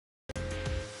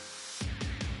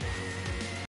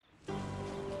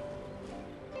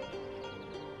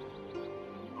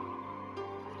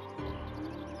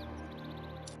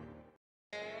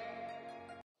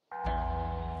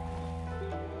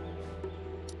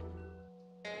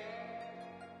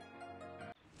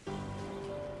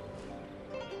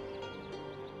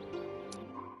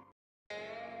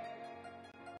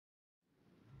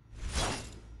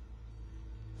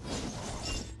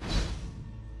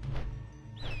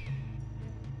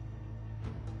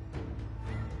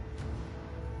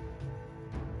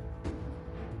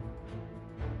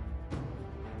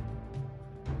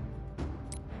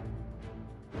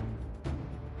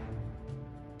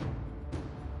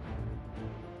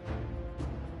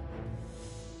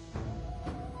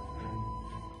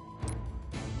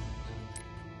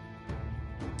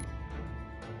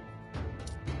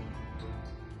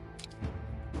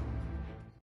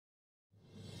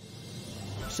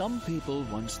Some people,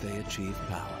 once they achieve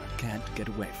power, can't get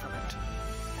away from it.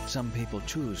 Some people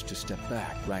choose to step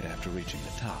back right after reaching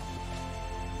the top.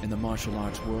 In the martial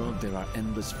arts world, there are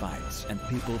endless fights and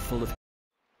people full of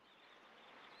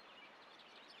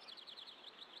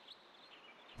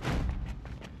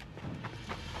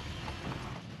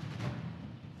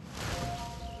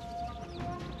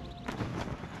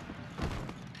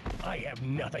I have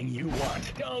nothing you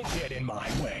want. Don't get in my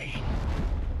way.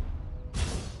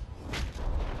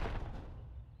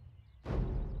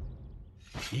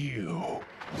 You.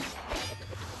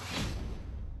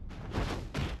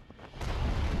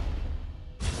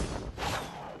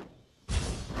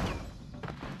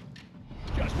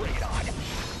 Just bring it on.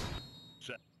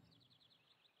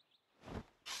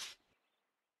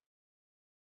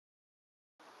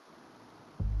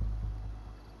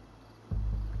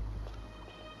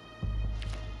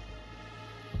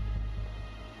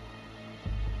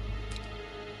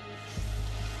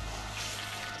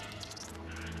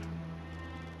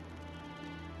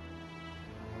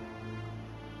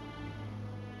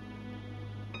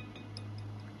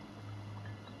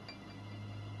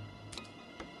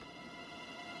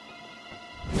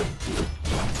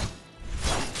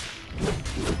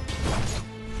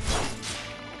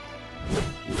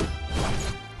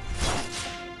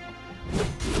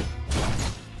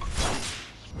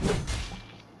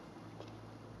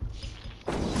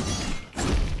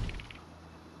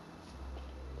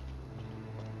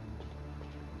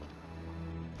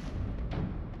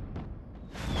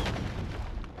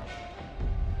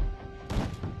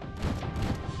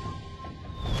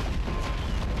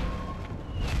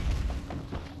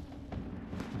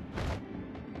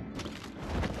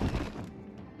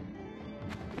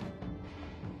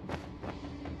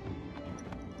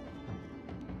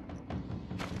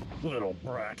 Little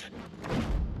brat.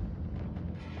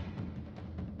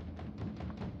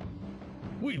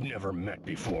 We've never met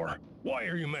before. Why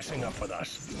are you messing up with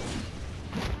us?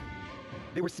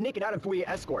 They were sneaking out in Fuya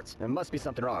escorts. There must be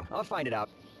something wrong. I'll find it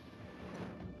out.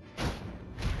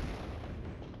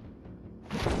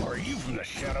 Are you from the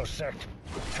Shadow Sect?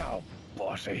 How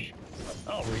bossy.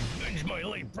 I'll revenge my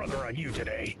late brother on you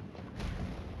today.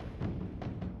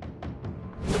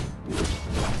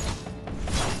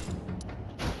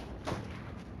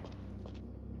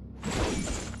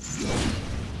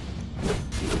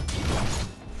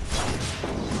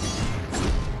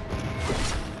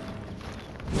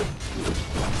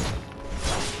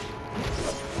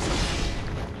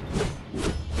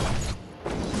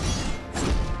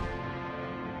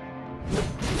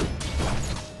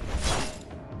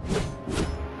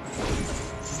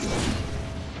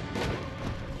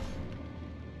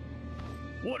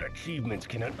 What achievements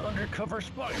can an undercover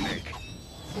spy make?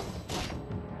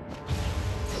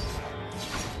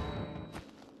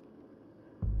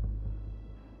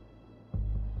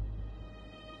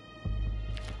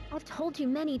 I've told you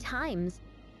many times,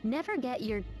 never get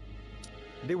your...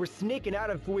 They were sneaking out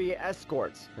in Fuya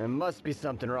escorts. There must be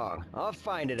something wrong. I'll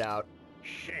find it out.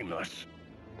 Shameless.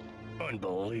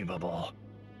 Unbelievable.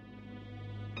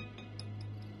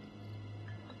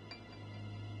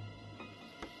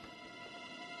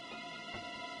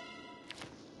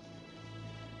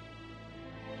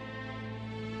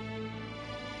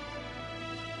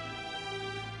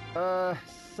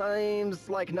 Seems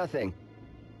like nothing.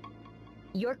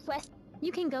 Your quest...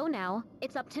 You can go now.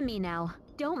 It's up to me now.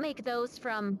 Don't make those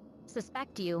from...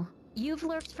 suspect you. You've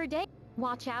lurked for days.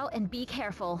 Watch out and be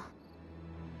careful.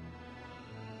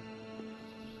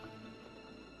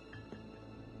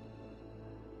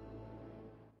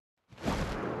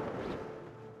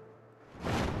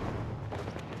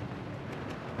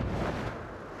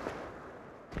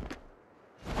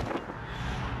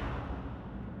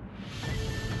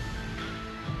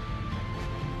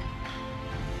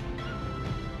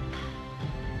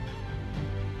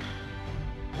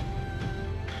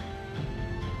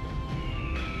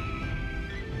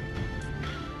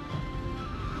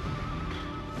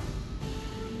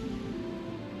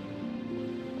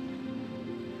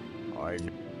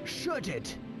 Shut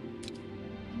it!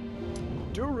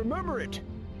 Do remember it!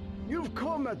 You've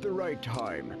come at the right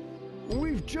time.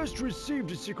 We've just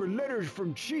received a secret letter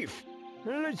from Chief.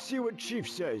 Let's see what Chief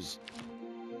says.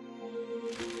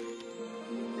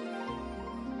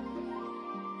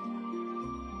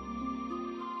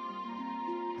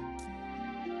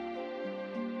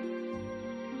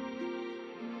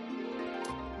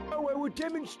 Oh, I would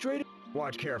demonstrate it.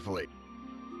 Watch carefully.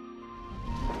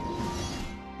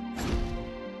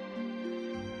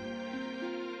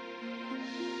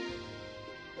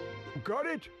 Got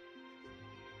it?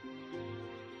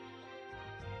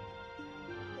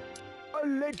 A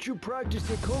let you practice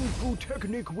a kung fu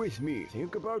technique with me.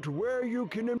 Think about where you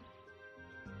can...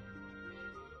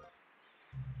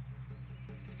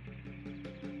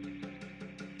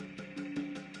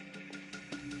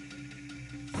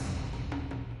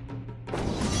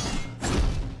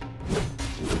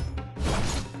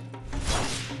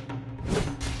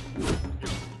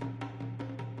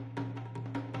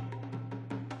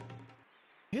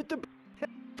 Hit the...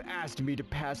 asked me to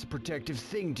pass a protective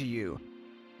thing to you,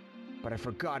 but I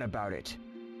forgot about it.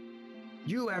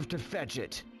 You have to fetch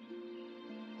it.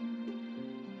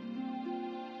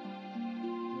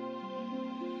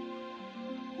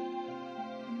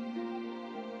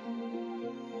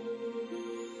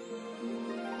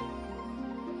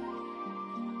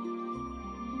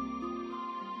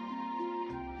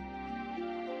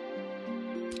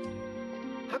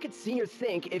 How could Senior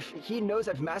think if he knows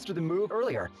I've mastered the move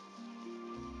earlier?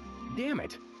 Damn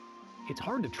it. It's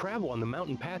hard to travel on the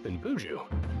mountain path in Buju.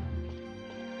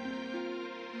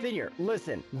 Senior,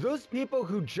 listen. Those people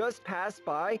who just passed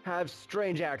by have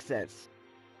strange accents.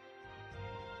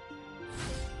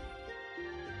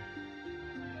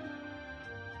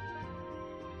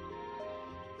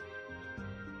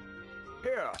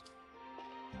 Here.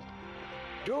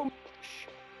 Don't... Shh.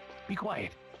 Be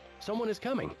quiet. Someone is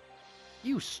coming.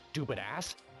 You stupid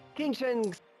ass. King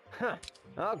Shen... Huh.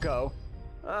 I'll go.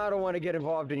 I don't want to get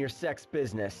involved in your sex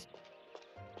business.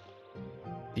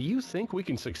 Do you think we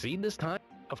can succeed this time?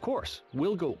 Of course.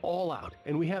 We'll go all out,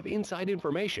 and we have inside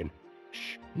information.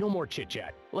 Shh. No more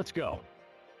chit-chat. Let's go.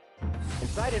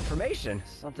 Inside information?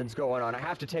 Something's going on I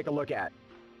have to take a look at.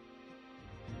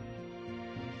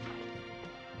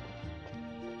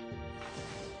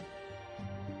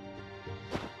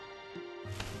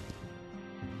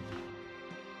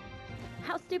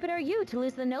 How stupid are you to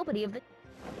lose the nobody of the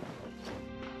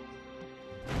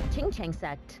Ching Chang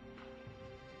sect?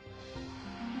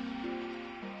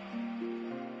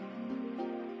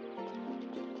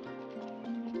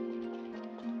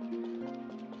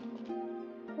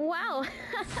 Wow!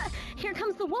 Here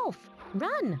comes the wolf!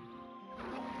 Run!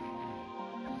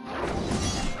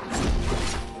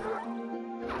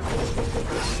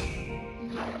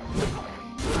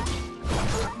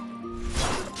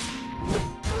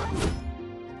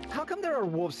 How come there are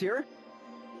wolves here?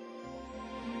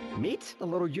 Meet? The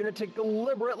little lunatic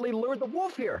deliberately lured the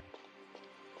wolf here.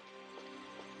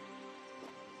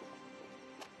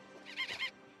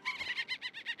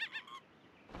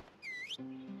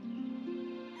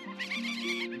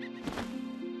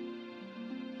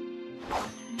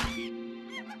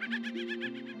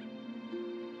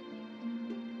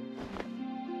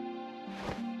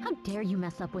 How dare you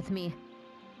mess up with me?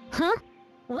 Huh?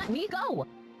 Let me go!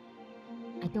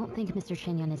 I don't think Mr.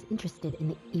 Shenyan is interested in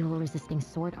the evil-resisting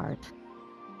sword art.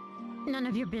 None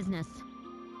of your business.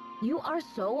 You are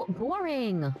so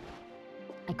boring!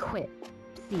 I quit.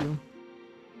 See you.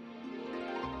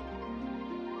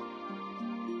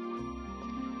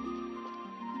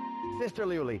 Sister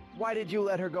Liuli, why did you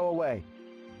let her go away?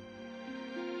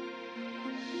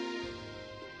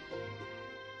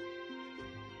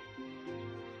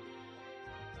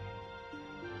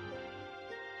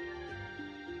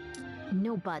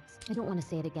 No buts. I don't want to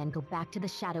say it again. Go back to the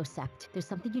Shadow Sect. There's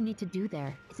something you need to do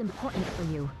there. It's important for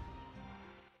you.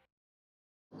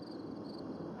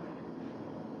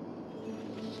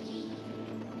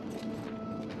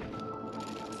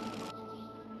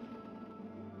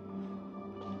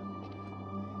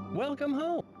 Welcome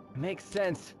home. Makes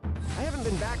sense. I haven't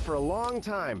been back for a long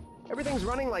time. Everything's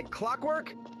running like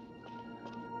clockwork?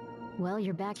 Well,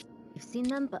 you're back. You've seen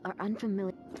them, but are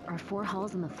unfamiliar. There are 4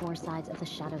 halls on the 4 sides of the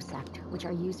Shadow Sect, which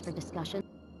are used for discussion.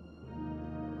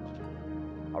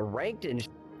 A ranked and...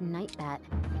 Night Bat.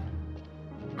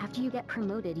 After you get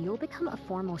promoted, you'll become a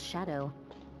formal shadow.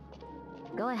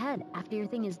 Go ahead. After your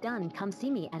thing is done, come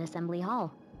see me at Assembly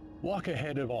Hall. Walk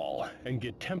ahead of all and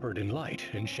get tempered in light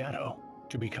and shadow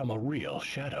to become a real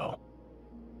shadow.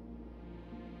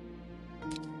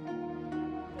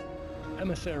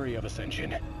 Emissary of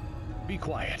Ascension, be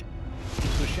quiet.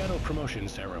 The shadow promotion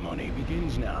ceremony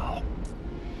begins now.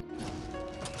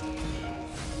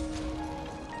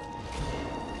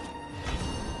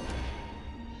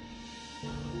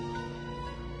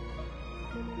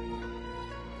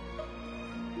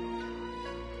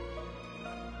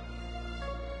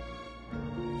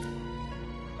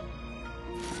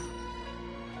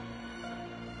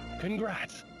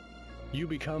 Congrats! You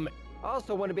become... I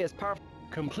also want to be as powerful...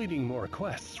 Completing more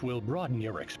quests will broaden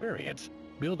your experience,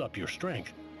 build up your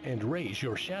strength, and raise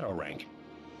your shadow rank.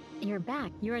 You're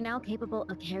back. You are now capable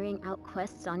of carrying out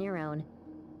quests on your own.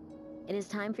 It is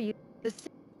time for you to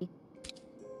see.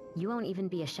 You won't even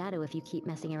be a shadow if you keep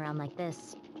messing around like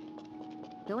this.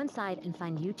 Go inside and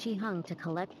find Yu Chi-hung to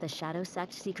collect the Shadow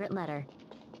Sect secret letter.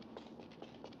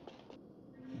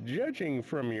 Judging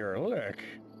from your look,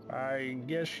 I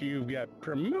guess you've got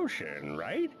promotion,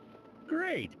 right?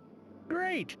 Great!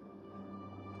 Great!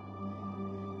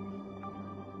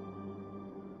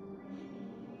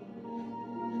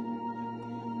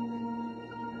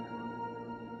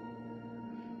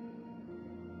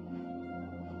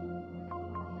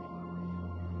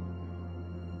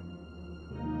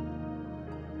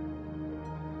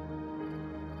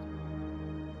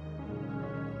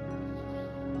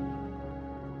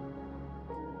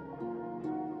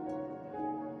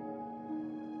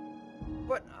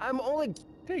 But I'm only...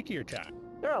 Take your time.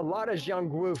 There are a lot of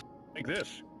Jiangwu. Like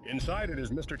this. Inside it is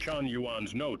Mr. Chan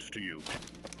Yuan's notes to you.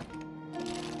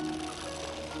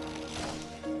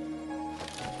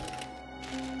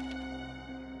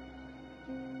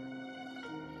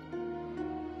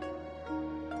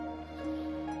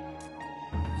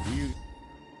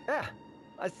 Yeah,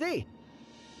 I see.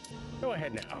 Go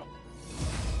ahead now.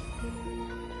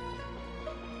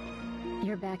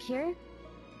 You're back here?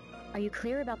 Are you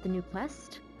clear about the new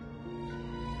quest?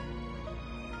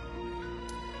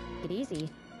 Take it easy.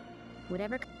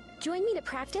 Whatever. Join me to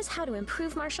practice how to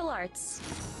improve martial arts.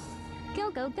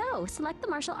 Go, go, go! Select the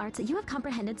martial arts that you have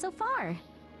comprehended so far.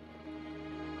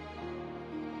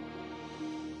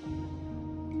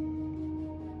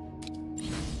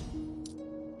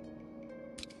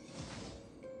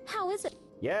 How is it?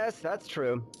 Yes, that's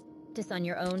true. Practice on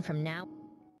your own from now.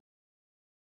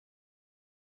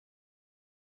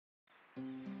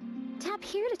 Tap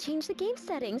here to change the game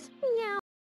settings. Meow.